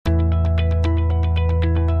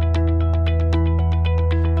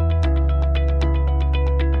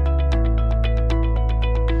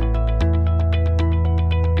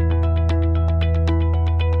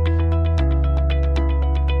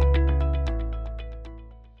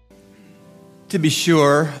To be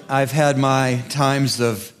sure, I've had my times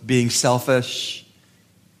of being selfish,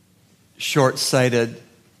 short-sighted,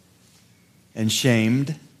 and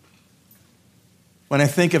shamed. When I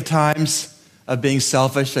think of times of being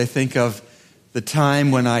selfish, I think of the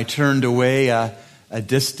time when I turned away a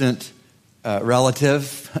distant relative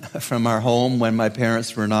from our home when my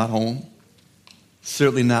parents were not home.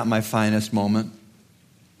 Certainly not my finest moment.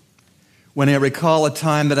 When I recall a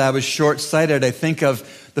time that I was short-sighted, I think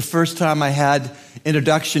of the first time I had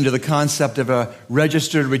introduction to the concept of a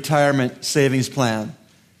registered retirement savings plan.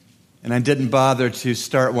 And I didn't bother to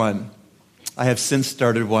start one. I have since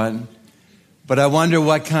started one. But I wonder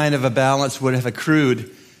what kind of a balance would have accrued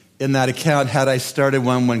in that account had I started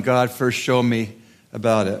one when God first showed me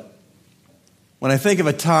about it. When I think of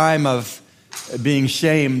a time of being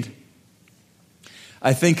shamed,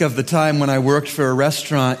 I think of the time when I worked for a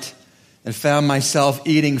restaurant and found myself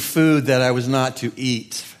eating food that I was not to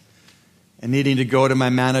eat and needing to go to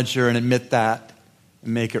my manager and admit that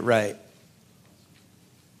and make it right.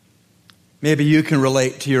 Maybe you can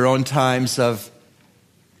relate to your own times of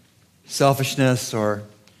selfishness or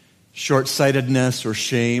short-sightedness or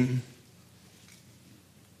shame.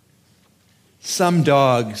 Some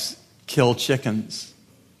dogs kill chickens.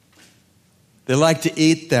 They like to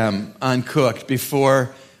eat them uncooked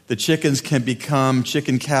before the chickens can become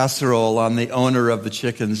chicken casserole on the owner of the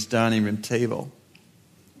chicken's dining room table.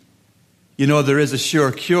 You know, there is a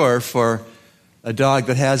sure cure for a dog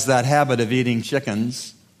that has that habit of eating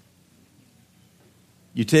chickens.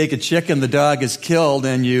 You take a chicken the dog has killed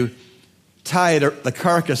and you tie the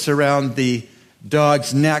carcass around the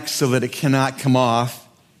dog's neck so that it cannot come off.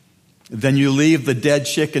 Then you leave the dead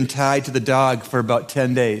chicken tied to the dog for about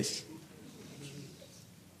 10 days.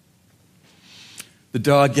 The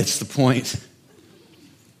dog gets the point.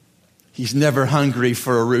 He's never hungry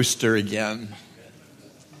for a rooster again.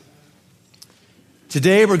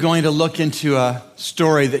 Today we're going to look into a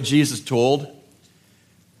story that Jesus told.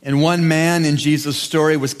 And one man in Jesus'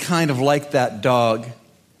 story was kind of like that dog.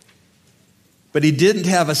 But he didn't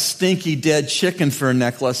have a stinky dead chicken for a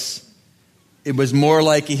necklace. It was more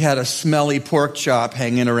like he had a smelly pork chop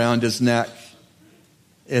hanging around his neck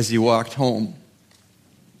as he walked home.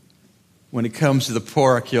 When it comes to the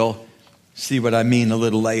pork, you'll see what I mean a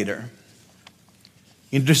little later.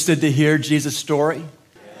 Interested to hear Jesus' story?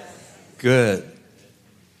 Yes. Good.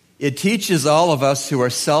 It teaches all of us who are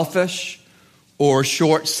selfish or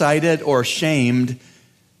short-sighted or shamed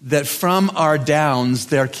that from our downs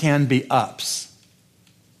there can be ups.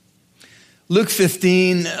 Luke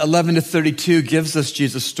 15:11-32 gives us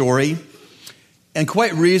Jesus' story. And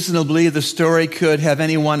quite reasonably, the story could have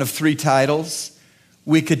any one of three titles.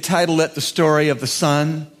 We could title it the story of the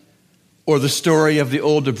son, or the story of the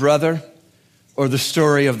older brother, or the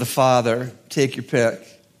story of the father. Take your pick.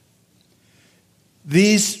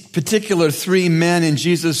 These particular three men in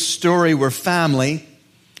Jesus' story were family,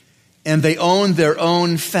 and they owned their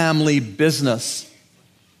own family business.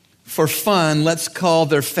 For fun, let's call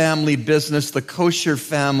their family business the Kosher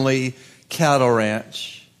Family Cattle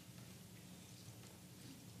Ranch.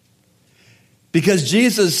 Because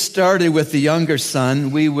Jesus started with the younger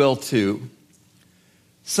son, we will too.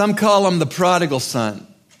 Some call him the prodigal son.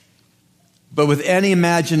 But with any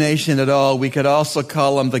imagination at all, we could also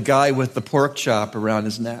call him the guy with the pork chop around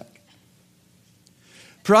his neck.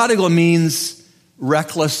 Prodigal means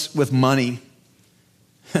reckless with money.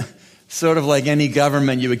 Sort of like any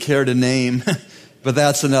government you would care to name, but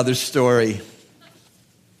that's another story.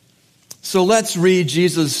 So let's read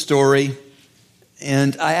Jesus' story.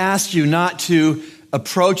 And I ask you not to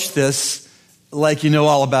approach this like you know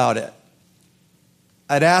all about it.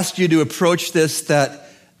 I'd ask you to approach this that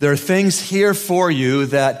there are things here for you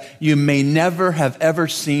that you may never have ever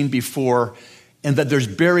seen before, and that there's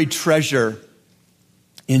buried treasure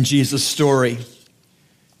in Jesus' story.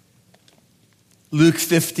 Luke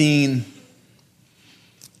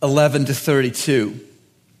 15:11-32.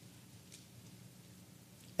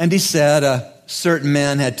 And he said, a certain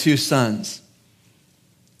man had two sons.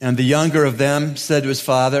 And the younger of them said to his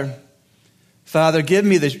father, "Father, give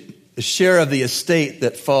me the share of the estate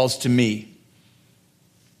that falls to me."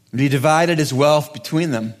 And he divided his wealth between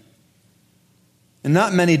them. And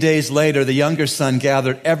not many days later, the younger son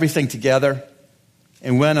gathered everything together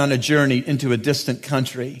and went on a journey into a distant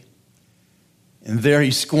country. And there he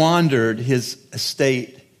squandered his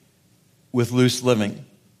estate with loose living.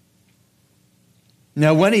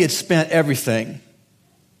 Now, when he had spent everything,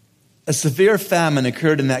 a severe famine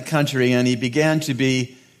occurred in that country, and he began to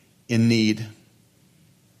be in need.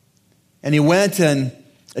 And he went and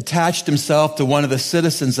attached himself to one of the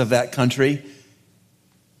citizens of that country,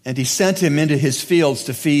 and he sent him into his fields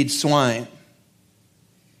to feed swine.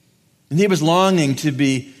 And he was longing to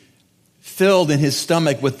be filled in his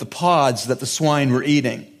stomach with the pods that the swine were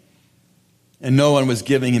eating. And no one was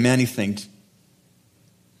giving him anything.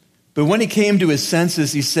 But when he came to his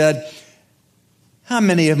senses, he said, "How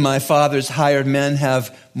many of my father's hired men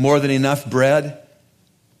have more than enough bread?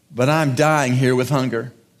 But I'm dying here with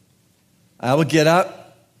hunger. I will get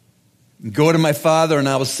up and go to my father, and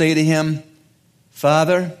I will say to him,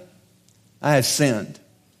 'Father, I have sinned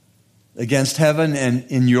against heaven and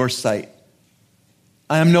in your sight.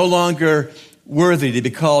 I am no longer worthy to be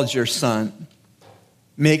called your son.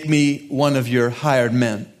 Make me one of your hired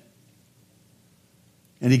men.'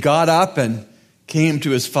 And he got up and came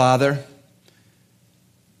to his father.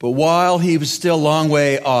 But while he was still a long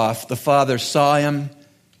way off, the father saw him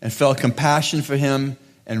and felt compassion for him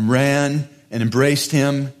and ran and embraced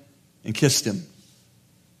him and kissed him.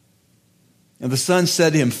 And the son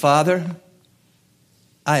said to him, 'Father,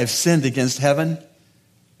 I have sinned against heaven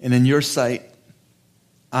and in your sight.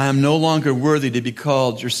 I am no longer worthy to be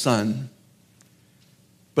called your son.'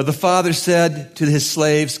 But the father said to his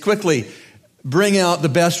slaves, 'Quickly, bring out the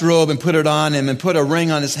best robe and put it on him, and put a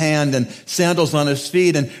ring on his hand and sandals on his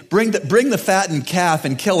feet, and bring the fattened calf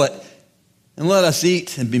and kill it, and let us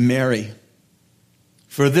eat and be merry.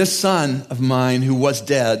 For this son of mine who was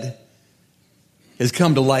dead has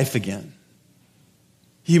come to life again.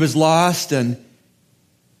 He was lost and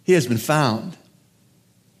he has been found.'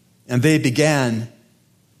 And they began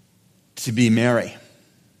to be merry.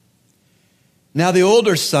 Now the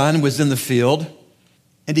older son was in the field,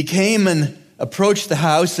 and he came and approached the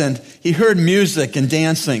house, and he heard music and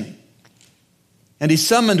dancing. And he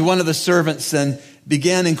summoned one of the servants and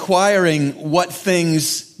began inquiring what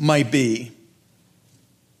things might be.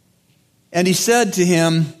 And he said to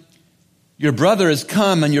him, 'Your brother has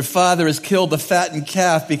come, and your father has killed the fattened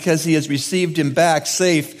calf because he has received him back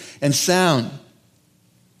safe and sound.'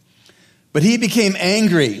 But he became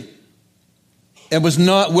angry and was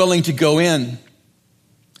not willing to go in.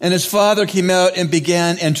 And his father came out and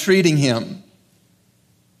began entreating him.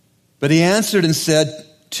 But he answered and said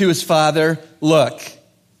to his father, 'Look,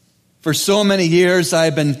 for so many years I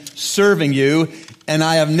have been serving you, and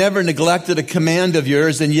I have never neglected a command of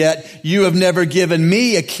yours, and yet you have never given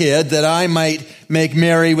me a kid that I might make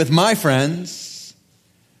merry with my friends.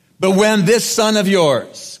 But when this son of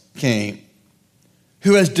yours came,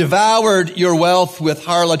 who has devoured your wealth with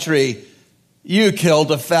harlotry, you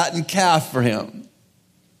killed a fattened calf for him.'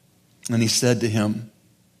 And he said to him,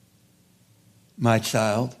 'My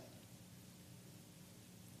child,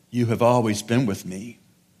 you have always been with me,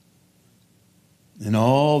 and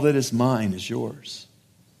all that is mine is yours.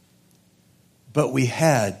 But we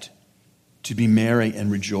had to be merry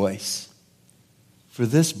and rejoice, for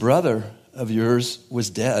this brother of yours was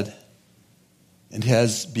dead and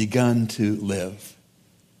has begun to live,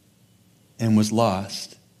 and was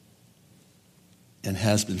lost and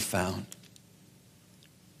has been found.'"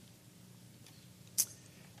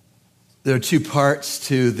 There are two parts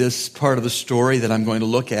to this part of the story that I'm going to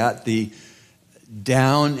look at, the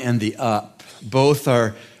down and the up. Both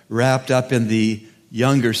are wrapped up in the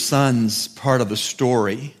younger son's part of the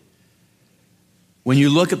story. When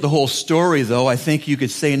you look at the whole story, though, I think you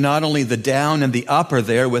could say not only the down and the up are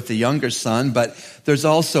there with the younger son, but there's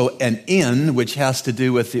also an in, which has to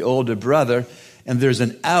do with the older brother, and there's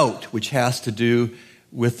an out, which has to do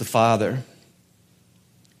with the father.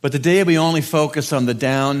 But today we only focus on the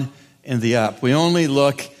down and the up. We only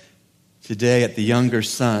look today at the younger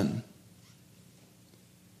son.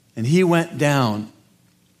 And he went down.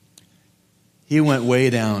 He went way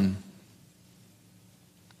down.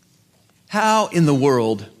 How in the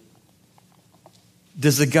world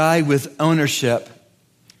does a guy with ownership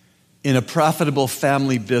in a profitable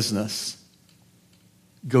family business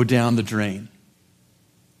go down the drain?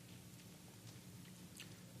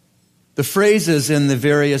 The phrases in the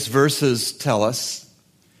various verses tell us,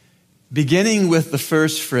 beginning with the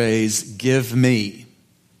first phrase, "give me."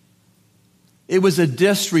 It was a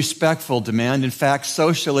disrespectful demand. In fact,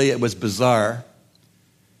 socially it was bizarre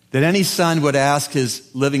that any son would ask his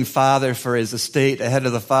living father for his estate ahead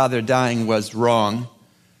of the father dying was wrong.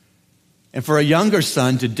 And for a younger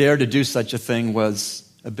son to dare to do such a thing was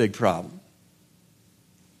a big problem.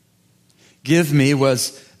 "Give me"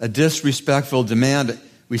 was a disrespectful demand.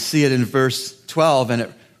 We see it in verse 12, and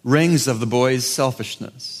it rings of the boy's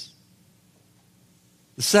selfishness.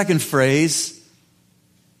 The second phrase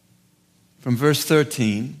from verse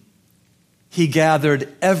 13, "He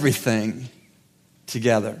gathered everything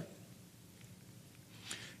together."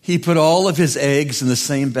 He put all of his eggs in the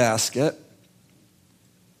same basket.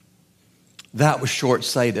 That was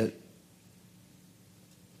short-sighted.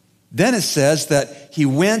 Then it says that he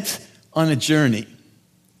went on a journey.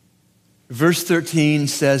 Verse 13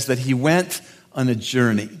 says that he went on a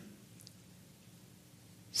journey.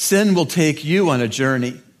 Sin will take you on a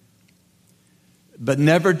journey, but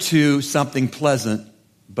never to something pleasant,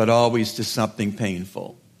 but always to something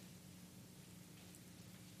painful.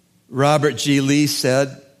 Robert G. Lee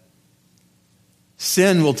said,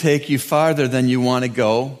 sin will take you farther than you want to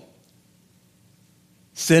go.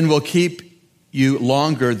 Sin will keep you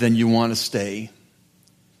longer than you want to stay.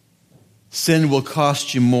 Sin will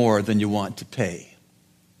cost you more than you want to pay.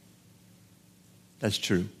 That's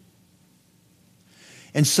true.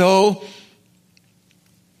 And so,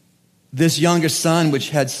 this younger son, which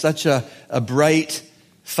had such a bright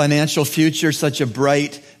financial future, such a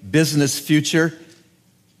bright business future,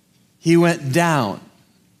 he went down.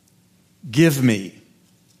 Give me.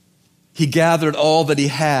 He gathered all that he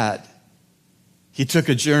had. He took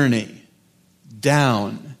a journey.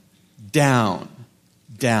 Down, down,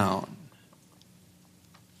 down.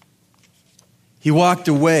 He walked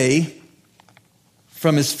away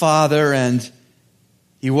from his father, and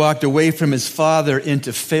he walked away from his father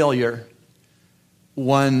into failure,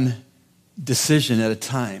 one decision at a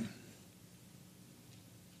time.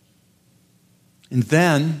 And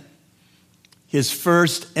then his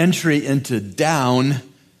first entry into down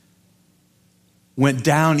went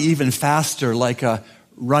down even faster, like a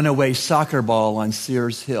runaway soccer ball on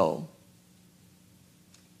Sears Hill.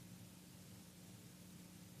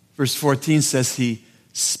 Verse 14 says he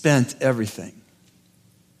spent everything.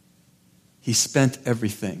 He spent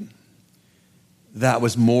everything. That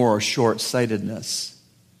was more short-sightedness.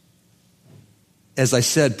 As I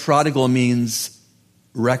said, prodigal means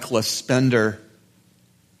reckless spender.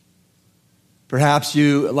 Perhaps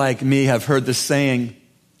you, like me, have heard the saying,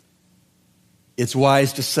 it's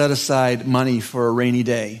wise to set aside money for a rainy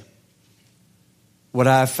day. What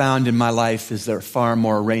I've found in my life is there are far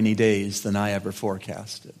more rainy days than I ever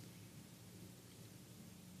forecasted.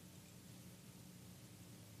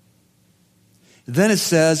 Then it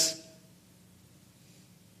says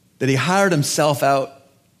that he hired himself out,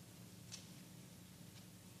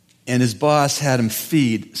 and his boss had him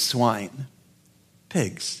feed swine,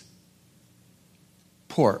 pigs,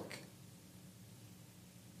 pork.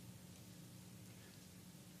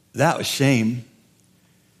 That was shame.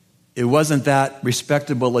 It wasn't that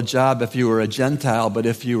respectable a job if you were a Gentile, but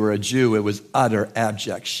if you were a Jew, it was utter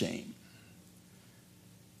abject shame.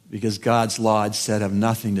 Because God's law had said have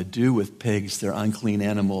nothing to do with pigs, they're unclean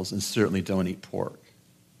animals, and certainly don't eat pork.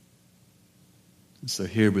 And so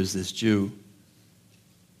here was this Jew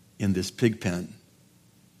in this pig pen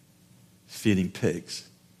feeding pigs.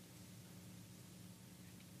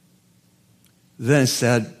 Then it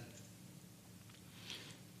said,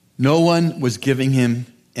 no one was giving him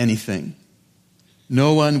anything.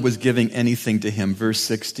 No one was giving anything to him. Verse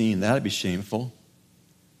 16, that'd be shameful.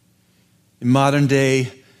 In modern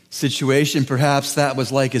day situation, perhaps that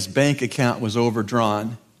was like his bank account was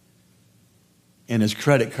overdrawn and his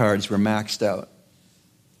credit cards were maxed out.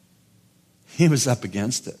 He was up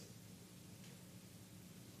against it.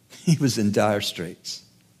 He was in dire straits.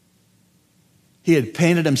 He had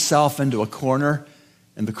painted himself into a corner,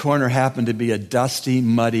 and the corner happened to be a dusty,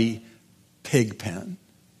 muddy pig pen.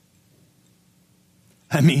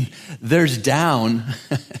 I mean, there's down,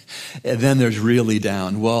 and then there's really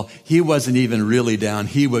down. Well, he wasn't even really down.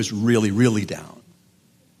 He was really, really down.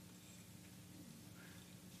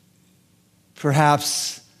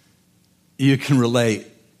 Perhaps you can relate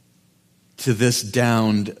to this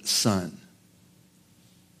downed son.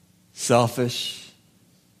 Selfish,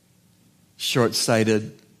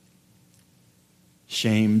 short-sighted,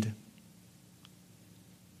 shamed,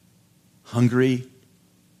 hungry,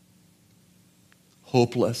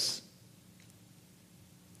 hopeless,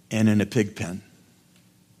 and in a pig pen.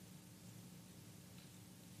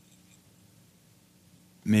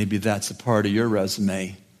 Maybe that's a part of your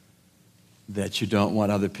resume that you don't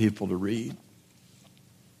want other people to read.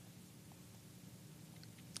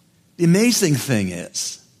 The amazing thing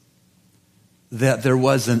is that there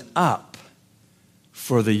was an up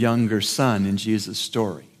for the younger son in Jesus'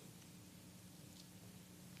 story.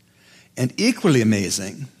 And equally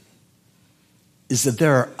amazing is that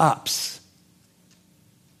there are ups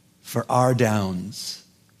for our downs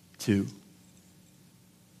too.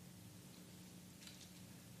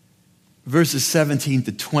 Verses 17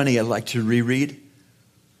 to 20 I'd like to reread.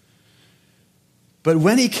 But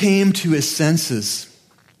when he came to his senses,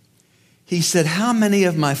 he said, how many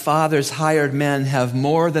of my father's hired men have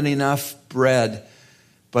more than enough bread,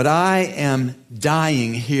 but I am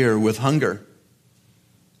dying here with hunger?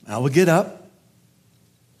 I will get up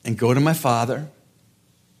and go to my father,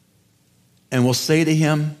 and will say to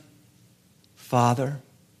him, Father,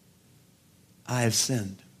 I have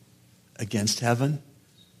sinned against heaven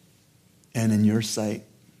and in your sight.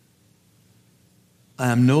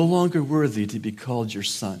 I am no longer worthy to be called your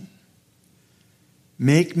son.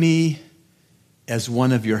 Make me as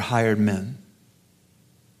one of your hired men.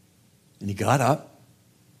 And he got up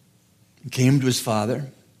and came to his father.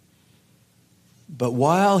 But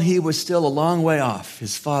while he was still a long way off,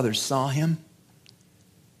 his father saw him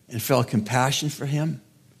and felt compassion for him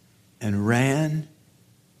and ran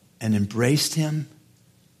and embraced him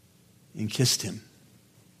and kissed him.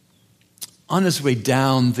 On his way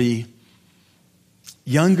down, the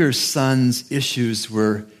younger son's issues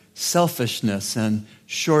were selfishness and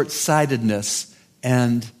short-sightedness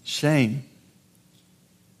and shame.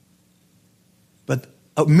 But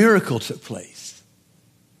a miracle took place.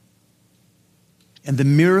 And the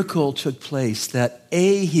miracle took place that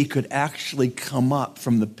A, he could actually come up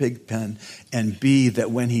from the pig pen, and B,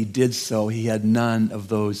 that when he did so, he had none of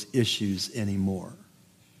those issues anymore.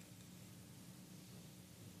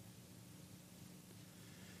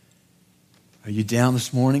 Are you down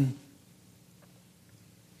this morning?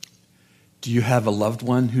 Do you have a loved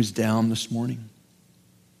one who's down this morning?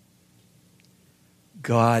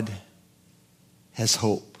 God has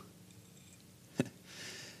hope.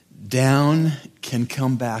 Down can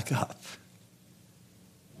come back up,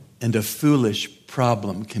 and a foolish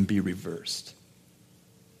problem can be reversed.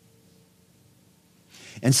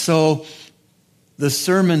 And so the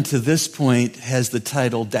sermon to this point has the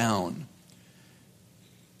title Down,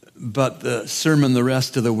 but the sermon the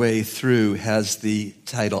rest of the way through has the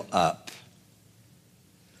title Up.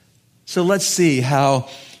 So let's see how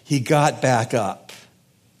he got back up.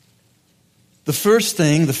 The first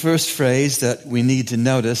thing, the first phrase that we need to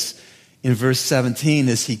notice in verse 17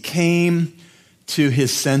 is he came to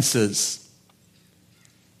his senses.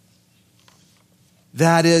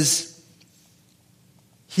 That is,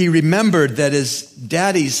 he remembered that his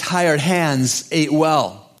daddy's hired hands ate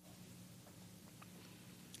well.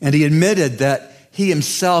 And he admitted that he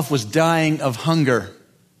himself was dying of hunger.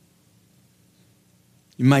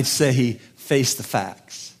 You might say he faced the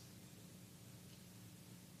facts.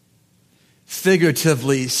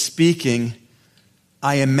 Figuratively speaking,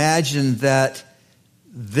 I imagine that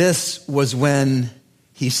this was when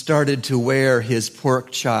he started to wear his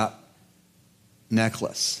pork chop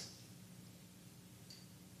necklace.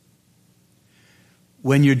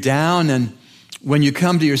 When you're down and when you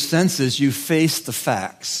come to your senses, you face the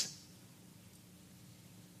facts.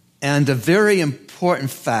 And a very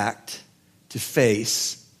important fact to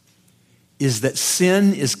face is that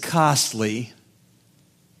sin is costly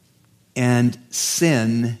and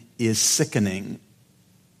sin is sickening.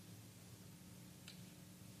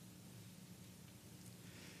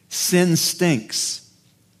 Sin stinks.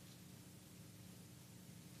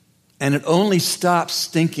 And it only stops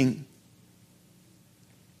stinking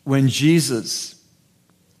when Jesus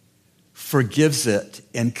forgives it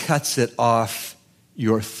and cuts it off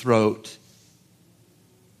your throat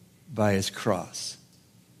by his cross.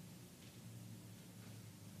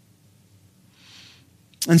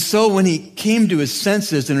 And so when he came to his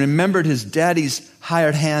senses and remembered his daddy's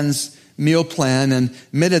hired hands meal plan and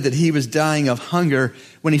admitted that he was dying of hunger,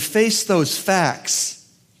 when he faced those facts,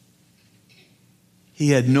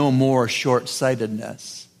 he had no more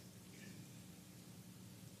short-sightedness.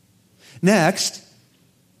 Next,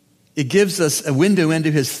 it gives us a window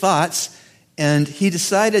into his thoughts, and he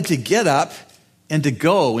decided to get up and to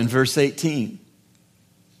go in verse 18.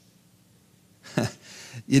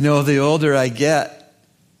 You know, the older I get,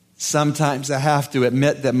 sometimes I have to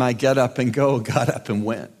admit that my get up and go got up and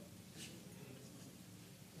went.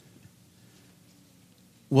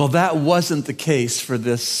 Well, that wasn't the case for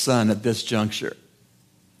this son at this juncture.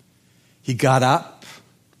 He got up,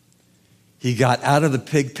 he got out of the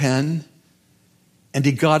pig pen, and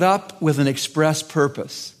he got up with an express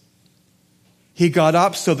purpose. He got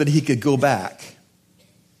up so that he could go back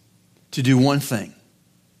to do one thing,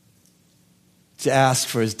 to ask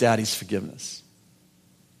for his daddy's forgiveness.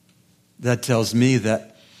 That tells me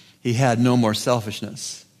that he had no more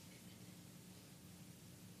selfishness.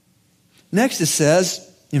 Next it says,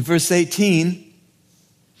 in verse 18,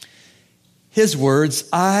 his words,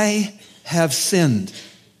 I have sinned.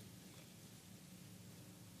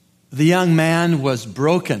 The young man was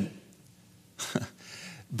broken,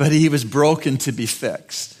 but he was broken to be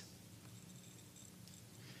fixed.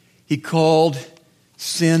 He called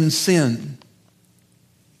sin, sin.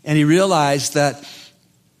 And he realized that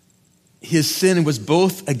his sin was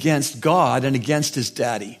both against God and against his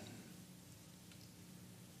daddy.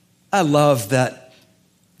 I love that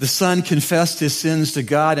the son confessed his sins to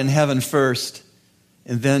God in heaven first,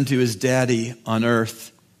 and then to his daddy on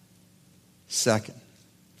earth second.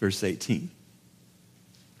 Verse 18.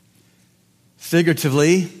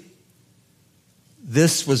 Figuratively,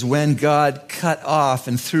 this was when God cut off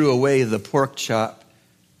and threw away the pork chop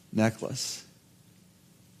necklace.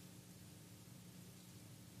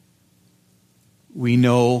 We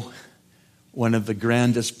know one of the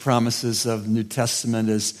grandest promises of the New Testament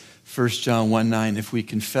is 1 John 1:9. If we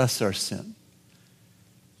confess our sin,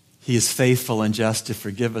 he is faithful and just to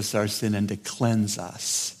forgive us our sin and to cleanse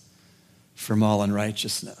us from all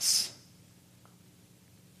unrighteousness.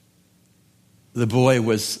 The boy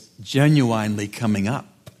was genuinely coming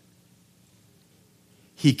up.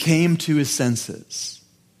 He came to his senses.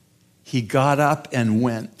 He got up and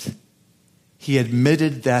went. He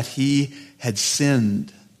admitted that he had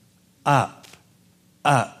sinned. Up,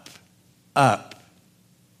 up, up.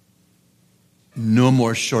 No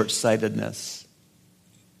more short-sightedness.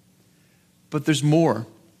 But there's more.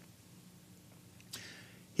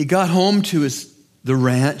 He got home to the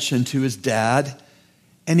ranch and to his dad,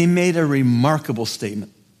 and he made a remarkable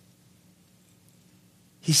statement.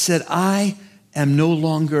 He said, I am no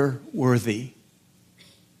longer worthy.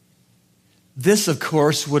 This, of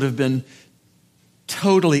course, would have been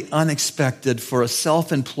totally unexpected for a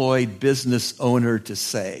self-employed business owner to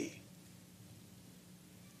say.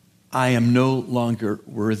 I am no longer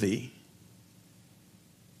worthy.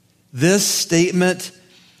 This statement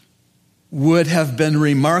would have been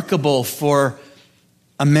remarkable for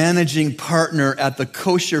a managing partner at the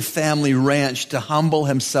Kosher Family Ranch to humble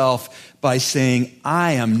himself by saying,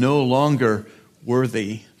 I am no longer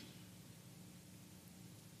worthy.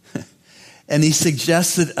 And he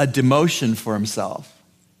suggested a demotion for himself.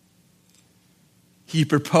 He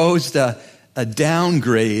proposed a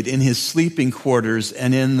downgrade in his sleeping quarters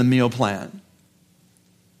and in the meal plan.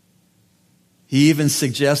 He even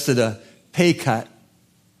suggested a pay cut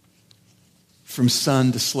from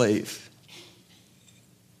son to slave.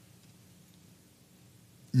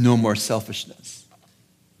 No more selfishness.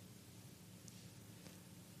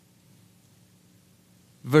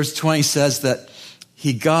 Verse 20 says that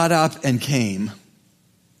he got up and came.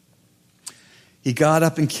 He got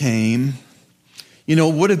up and came. You know,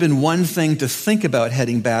 it would have been one thing to think about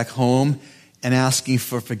heading back home and asking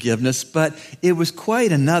for forgiveness, but it was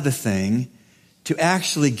quite another thing to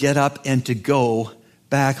actually get up and to go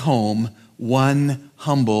back home one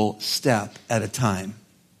humble step at a time.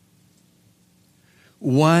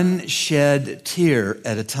 One shed tear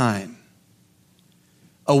at a time.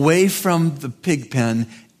 Away from the pig pen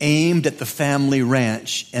aimed at the family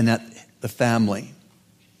ranch and at the family.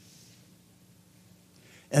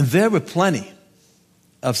 And there were plenty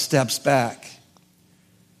of steps back.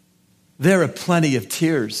 There were plenty of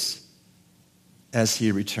tears as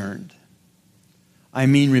he returned. I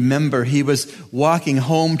mean, remember, he was walking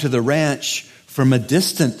home to the ranch from a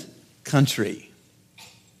distant country.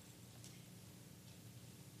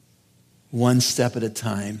 One step at a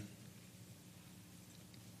time.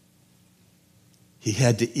 He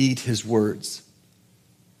had to eat his words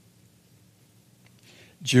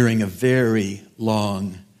during a very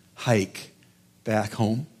long hike back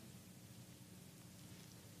home.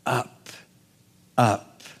 Up,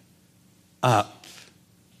 up, up,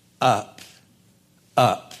 up,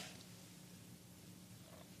 up.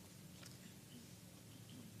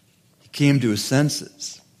 He came to his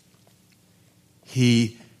senses.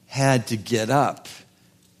 He had to get up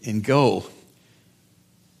and go.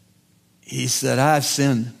 He said, I've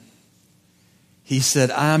sinned. He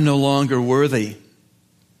said, I'm no longer worthy.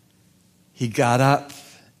 He got up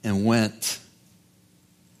and went.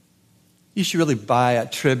 You should really buy a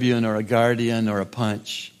Tribune or a Guardian or a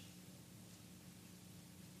Punch.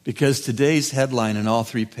 Because today's headline in all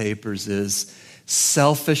three papers is,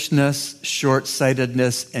 selfishness,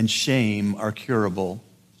 short-sightedness, and shame are curable.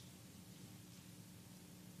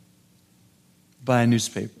 Buy a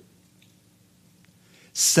newspaper.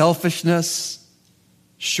 Selfishness,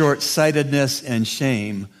 short-sightedness, and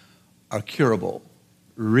shame are curable.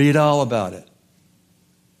 Read all about it.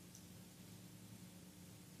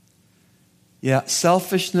 Yeah,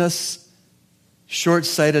 selfishness,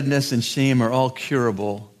 short-sightedness, and shame are all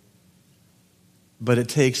curable, but it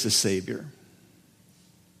takes a Savior.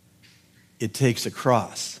 It takes a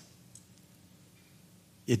cross.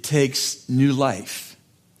 It takes new life.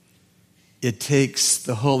 It takes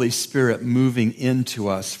the Holy Spirit moving into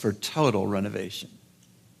us for total renovation.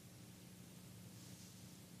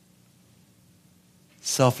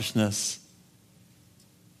 Selfishness,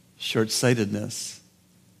 short-sightedness,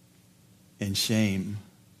 and shame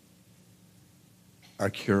are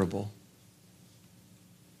curable.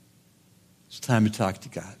 It's time to talk to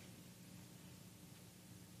God.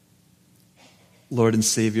 Lord and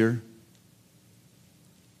Savior,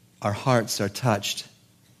 our hearts are touched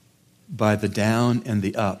by the down and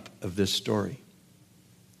the up of this story.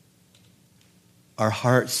 Our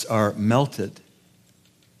hearts are melted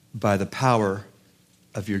by the power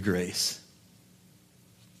of your grace.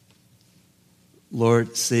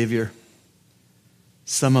 Lord, Savior,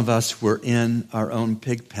 some of us were in our own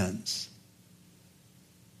pig pens.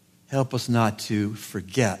 Help us not to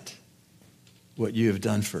forget what you have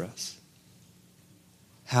done for us.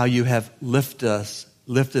 How you have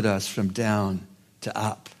lifted us from down to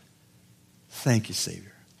up. Thank you,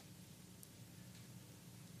 Savior.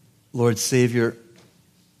 Lord, Savior,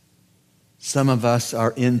 some of us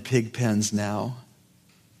are in pig pens now.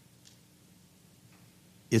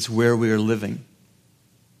 It's where we are living.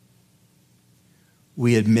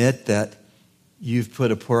 We admit that you've put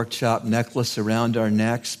a pork chop necklace around our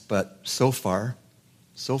necks, but so far,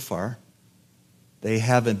 they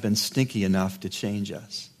haven't been stinky enough to change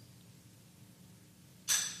us.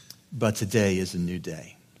 But today is a new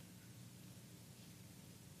day.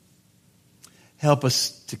 Help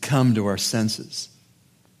us to come to our senses.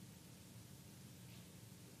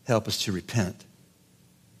 Help us to repent.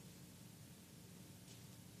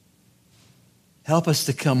 Help us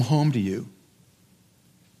to come home to you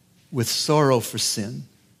with sorrow for sin.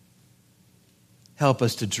 Help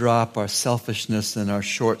us to drop our selfishness and our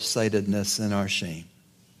short-sightedness and our shame.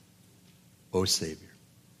 O Savior.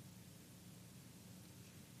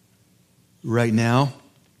 Right now,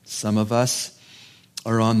 some of us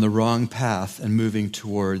are on the wrong path and moving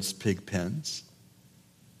towards pig pens.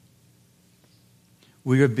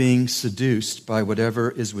 We are being seduced by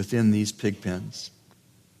whatever is within these pig pens.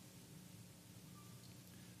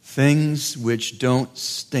 Things which don't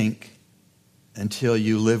stink until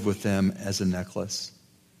you live with them as a necklace.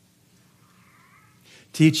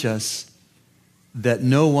 Teach us that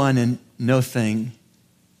no one and no thing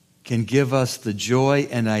can give us the joy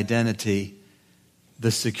and identity,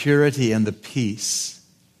 the security and the peace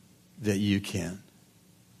that you can.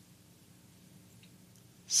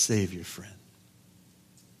 Savior, friend.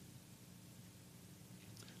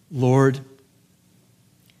 Lord,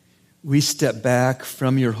 we step back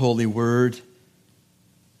from your holy word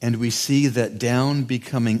and we see that down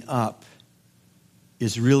becoming up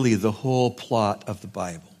is really the whole plot of the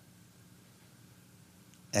Bible.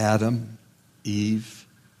 Adam, Eve,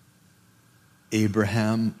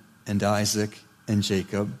 Abraham and Isaac and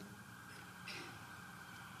Jacob,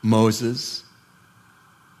 Moses,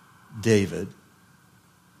 David,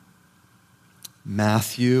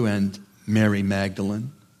 Matthew and Mary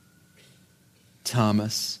Magdalene,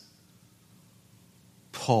 Thomas,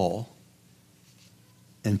 Paul,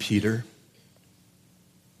 and Peter.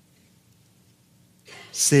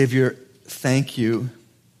 Savior, thank you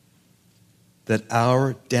that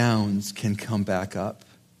our downs can come back up.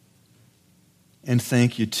 And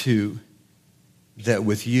thank you, too, that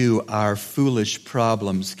with you, our foolish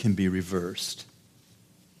problems can be reversed.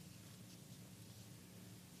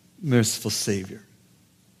 Merciful Savior,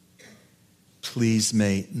 please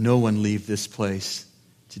may no one leave this place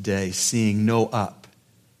today seeing no up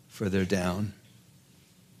for their down.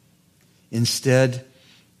 Instead,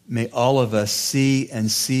 may all of us see and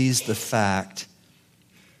seize the fact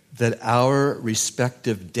that our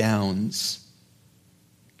respective downs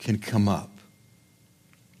can come up.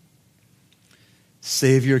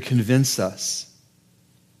 Savior, convince us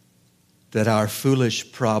that our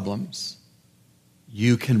foolish problems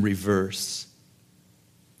you can reverse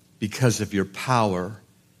because of your power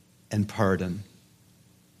and pardon.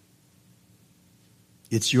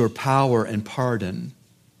 It's your power and pardon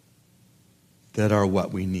that are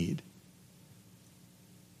what we need.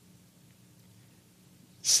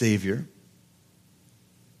 Savior,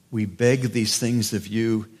 we beg these things of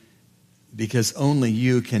you because only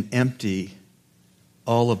you can empty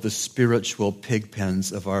all of the spiritual pig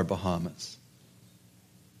pens of our Bahamas.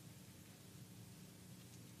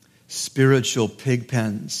 Spiritual pig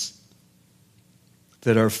pens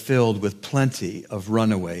that are filled with plenty of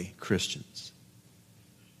runaway Christians.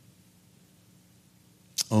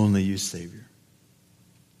 Only you, Savior.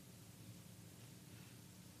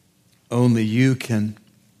 Only you can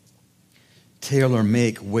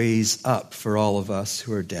tailor-make ways up for all of us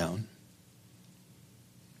who are down.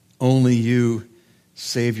 Only you,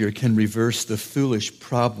 Savior, can reverse the foolish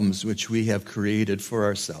problems which we have created for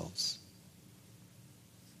ourselves.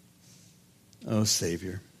 Oh,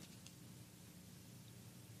 Savior,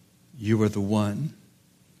 you are the one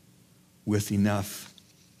with enough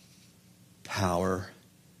power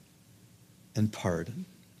and pardon.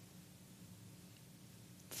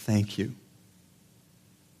 Thank you.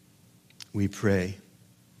 We pray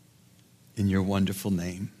in your wonderful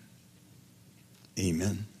name.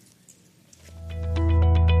 Amen.